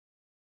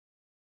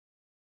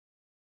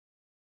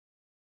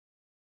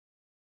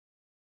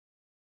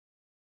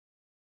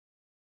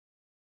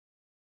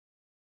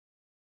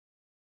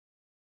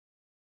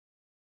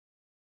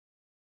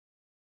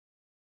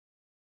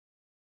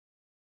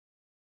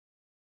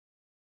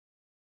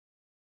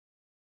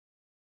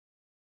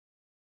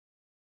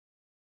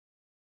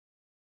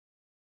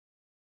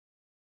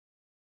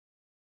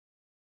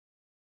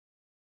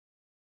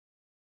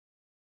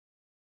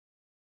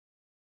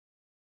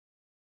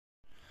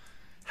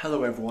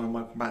Hello everyone and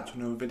welcome back to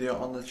another video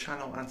on the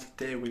channel, and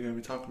today we're going to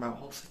be talking about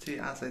Hull City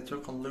as they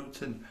took on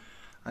Luton.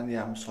 And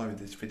yeah, I'm sorry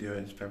this video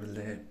is very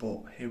late,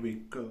 but here we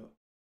go.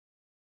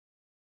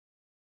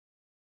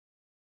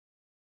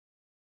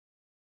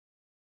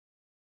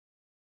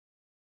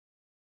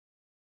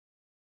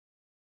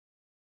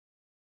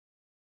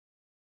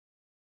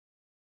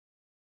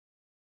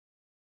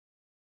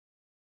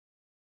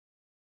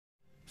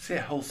 So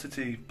yeah, Hull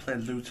City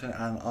played Luton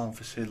and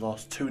obviously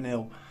lost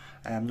 2-0.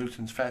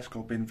 Luton's first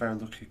goal being very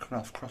lucky, coming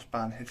off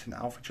crossbar and hitting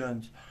Alfred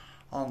Jones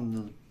on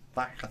the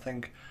back, I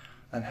think,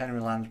 and Henry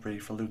Lansbury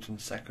for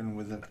Luton's second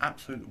with an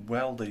absolute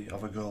weldy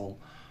of a goal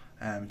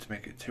to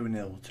make it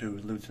 2-0 to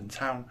Luton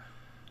Town.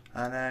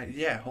 And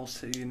yeah, Hull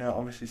City,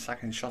 obviously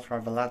sacking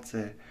Shota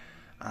Arveladze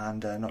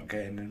and not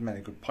getting as many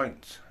good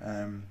points.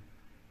 And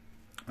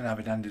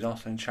having Andy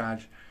Dawson in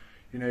charge,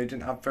 he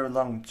didn't have very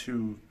long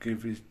to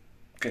get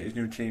his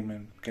new team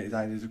and get his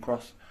ideas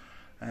across,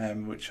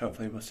 which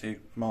hopefully we'll see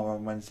more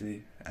on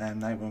Wednesday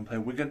night when we play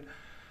Wigan.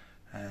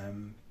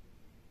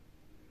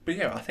 But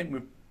yeah, I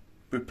think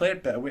we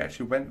played better. We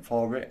actually went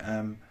for it.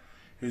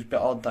 It was a bit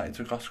odd that it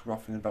took Oscar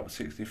off in about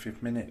the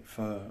 65th minute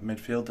for a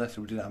midfielder,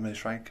 so we didn't have a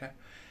striker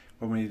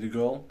when we needed a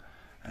goal.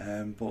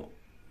 But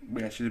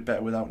we actually did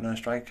better without no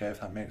striker, if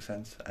that makes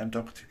sense.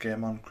 Doherty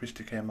came on,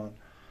 Christie came on,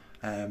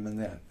 and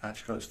they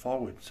actually got us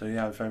forward. So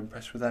yeah, I was very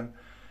impressed with them.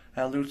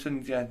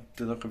 Luton, yeah,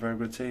 they look a very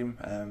good team.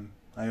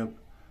 I hope,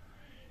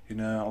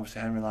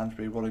 obviously Henry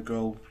Lansbury, what a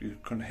goal. You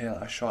couldn't hit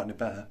a shot any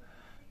better.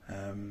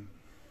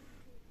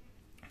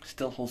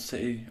 Still Hull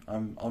City,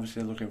 I'm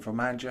obviously looking for a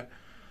manager,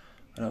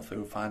 and hopefully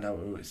we'll find out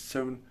who it is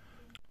soon.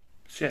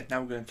 So yeah,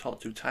 now we're going to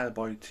talk to Tyler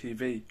Boy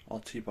TV, or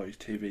T-Boys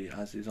TV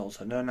as he's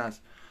also known as.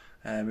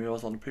 He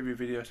was on the preview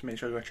video, so make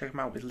sure you go check him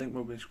out. His link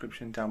will be in the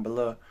description down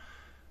below.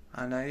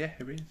 And yeah,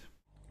 here he is.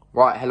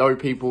 Right, hello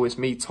people, it's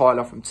me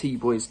Tyler from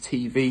T-Boys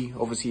TV.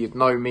 Obviously you'd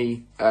know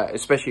me,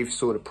 especially if you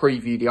saw the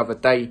preview the other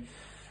day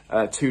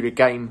to the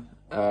game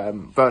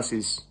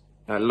versus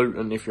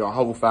Luton if you're a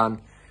Hull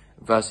fan,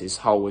 versus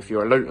Hull if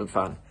you're a Luton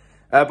fan.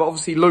 But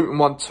obviously Luton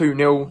won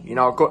 2-0,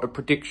 I got the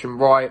prediction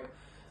right,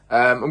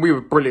 and we were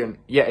brilliant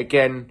yet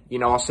again.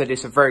 I said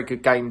it's a very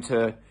good game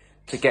to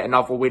get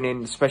another win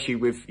in, especially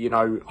with,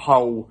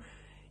 Hull,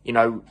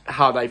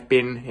 how they've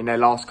been in their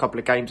last couple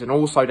of games. And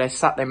also they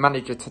sat their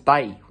manager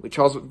today, which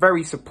I was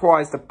very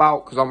surprised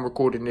about because I'm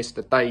recording this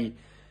the day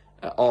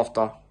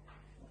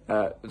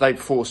the day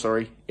before,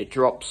 sorry, it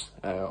drops.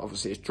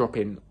 Obviously it's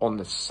dropping on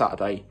the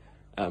Saturday,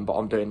 but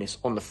I'm doing this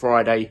on the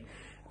Friday.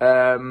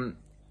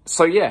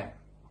 So yeah,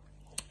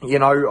 I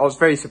was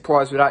very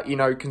surprised with that,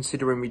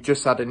 considering we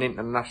just had an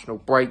international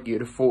break.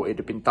 You'd have thought it'd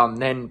have been done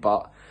then,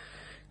 but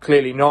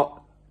clearly not.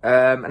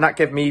 And that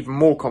gave me even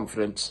more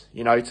confidence,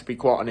 to be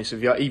quite honest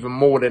with you, even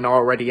more than I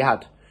already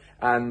had.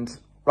 And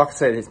like I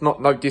said, it's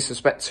no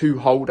disrespect to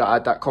Hull that I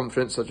had that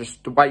confidence. So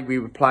just the way we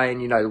were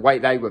playing, the way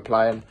they were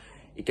playing,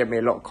 it gave me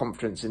a lot of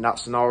confidence in that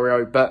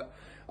scenario. But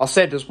I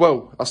said as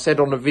well, I said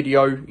on the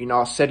video,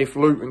 I said if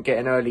Luton get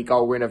an early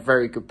goal, we're in a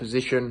very good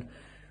position.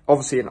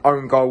 Obviously an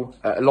own goal,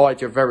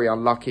 Elijah very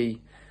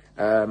unlucky,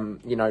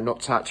 not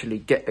to actually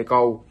get the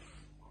goal.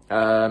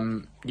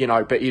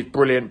 But he's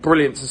brilliant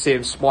to see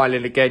him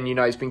smiling again.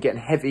 He's been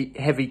getting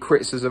heavy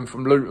criticism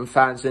from Luton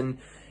fans, and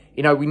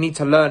we need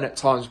to learn at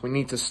times. We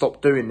need to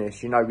stop doing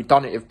this. We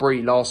done it with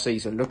Bree last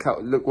season.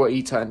 Look what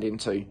he turned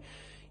into.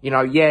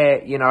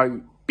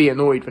 Be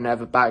annoyed when they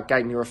have a bad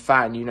game. You're a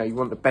fan. You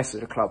want the best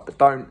of the club, but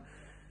don't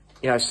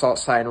start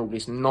saying all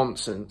this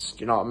nonsense. Do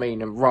you know what I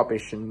mean? And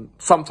rubbish, and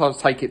sometimes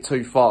take it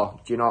too far.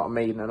 Do you know what I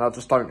mean? And I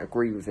just don't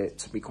agree with it,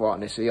 to be quite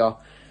honest with you.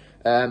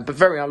 But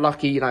very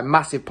unlucky,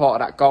 massive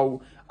part of that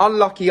goal.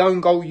 Unlucky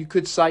own goal, you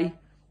could say.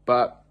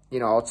 But,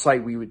 I'd say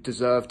we would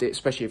deserved it,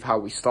 especially with how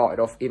we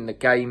started off in the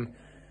game.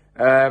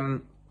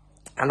 And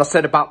I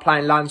said about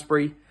playing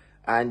Lansbury,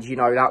 and,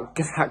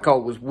 that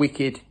goal was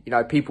wicked.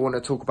 People want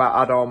to talk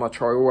about Adama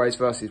Traore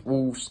versus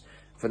Wolves.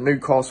 For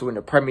Newcastle in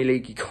the Premier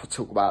League, you got to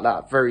talk about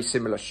that. Very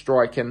similar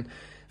strike. And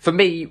for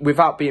me,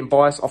 without being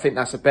biased, I think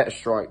that's a better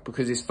strike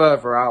because it's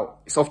further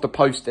out. It's off the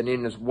post and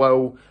in as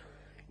well.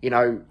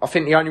 I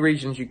think the only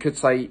reasons you could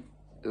say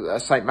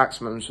St.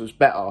 Maximin's was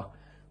better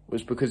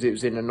was because it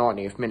was in the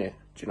 90th minute.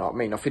 Do you know what I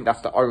mean? I think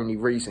that's the only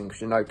reason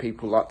because,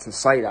 people like to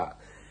say that.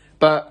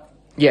 But,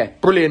 yeah,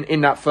 brilliant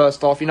in that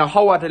first half.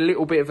 Hull had a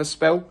little bit of a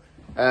spell.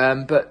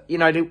 But,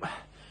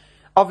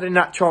 other than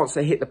that chance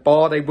they hit the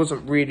bar, they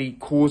wasn't really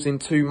causing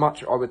too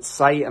much, I would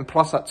say. And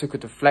plus that took a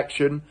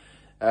deflection.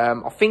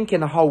 I think in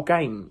the whole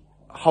game,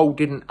 Hull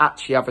didn't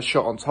actually have a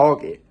shot on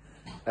target.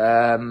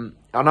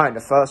 I know in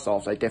the first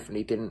half they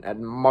definitely didn't,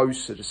 and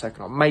most of the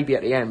second half, maybe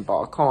at the end,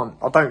 but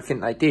I don't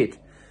think they did.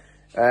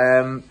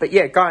 But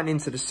yeah, going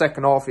into the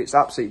second half, it's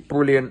absolutely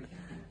brilliant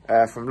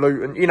from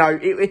Luton.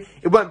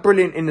 It weren't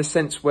brilliant in the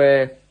sense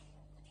where,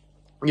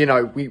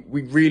 we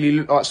really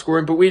looked like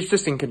scoring, but we was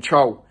just in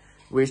control.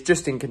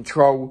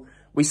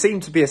 We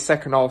seemed to be a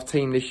second half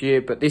team this year,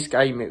 but this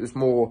game it was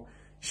more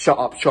shut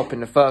up shop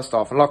in the first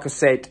half. And like I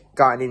said,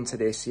 going into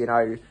this,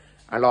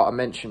 And like I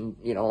mentioned,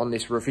 you know, on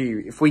this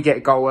review, if we get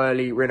a goal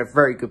early, we're in a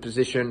very good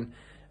position.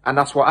 And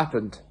that's what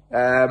happened.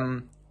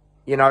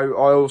 You know,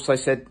 I also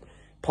said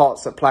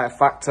parts that play a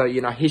factor,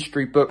 you know,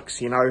 history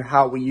books, you know,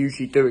 how we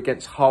usually do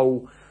against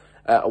Hull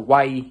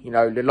away. You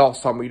know, the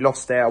last time we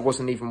lost there, I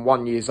wasn't even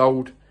 1 year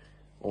old,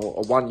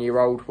 or a 1 year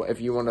old,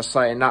 whatever you want to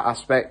say in that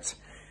aspect.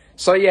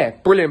 So yeah,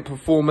 brilliant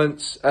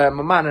performance. My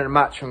man of the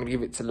match, I'm going to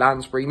give it to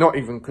Lansbury, not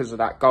even because of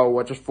that goal.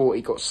 I just thought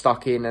he got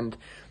stuck in, and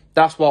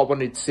that's why I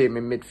wanted to see him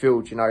in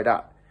midfield, you know,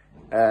 that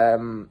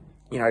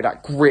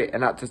grit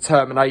and that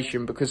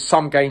determination, because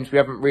some games we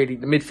haven't really,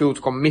 the midfield's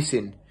gone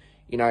missing,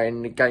 you know,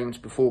 in the games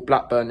before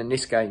Blackburn and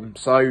this game.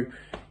 So,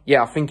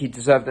 yeah, I think he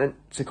deserved it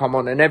to come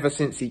on. And ever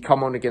since he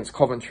come on against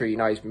Coventry, you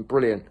know, he's been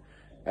brilliant.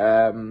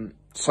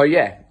 So,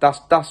 yeah,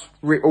 that's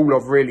all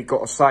I've really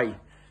got to say.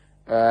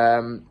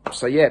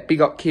 So, yeah,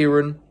 big up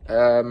Kieran.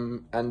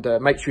 And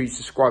make sure you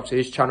subscribe to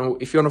his channel.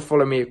 If you want to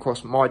follow me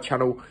across my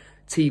channel,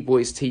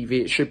 T-Boys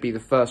TV, it should be the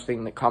first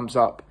thing that comes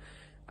up.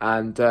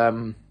 And,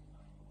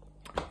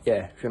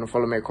 yeah, if you want to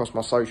follow me across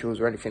my socials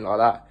or anything like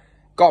that,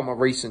 go on my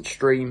recent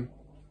stream,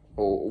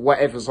 or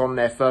whatever's on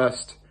there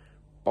first.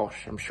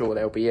 Bosh, I'm sure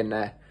they'll be in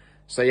there.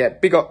 So yeah,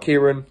 big up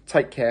Kieran,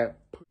 take care.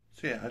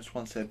 So yeah, I just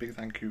want to say a big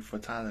thank you for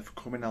Tyler for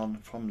coming on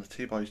from the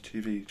T-Boys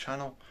TV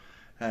channel.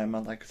 And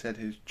like I said,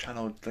 his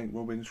channel link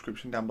will be in the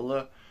description down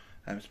below.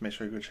 So make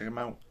sure you go check him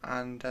out.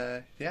 And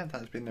yeah,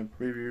 that's been the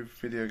review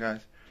video,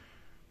 guys.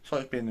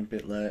 Sorry it's been a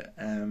bit late.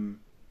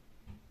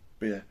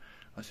 But yeah,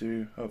 I'll see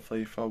you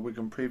hopefully for a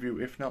Wigan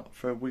preview, if not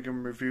for a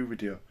Wigan review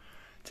video.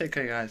 Take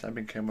care, guys. I've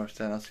been Ken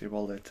Webster, and I'll see you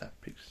all later.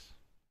 Peace.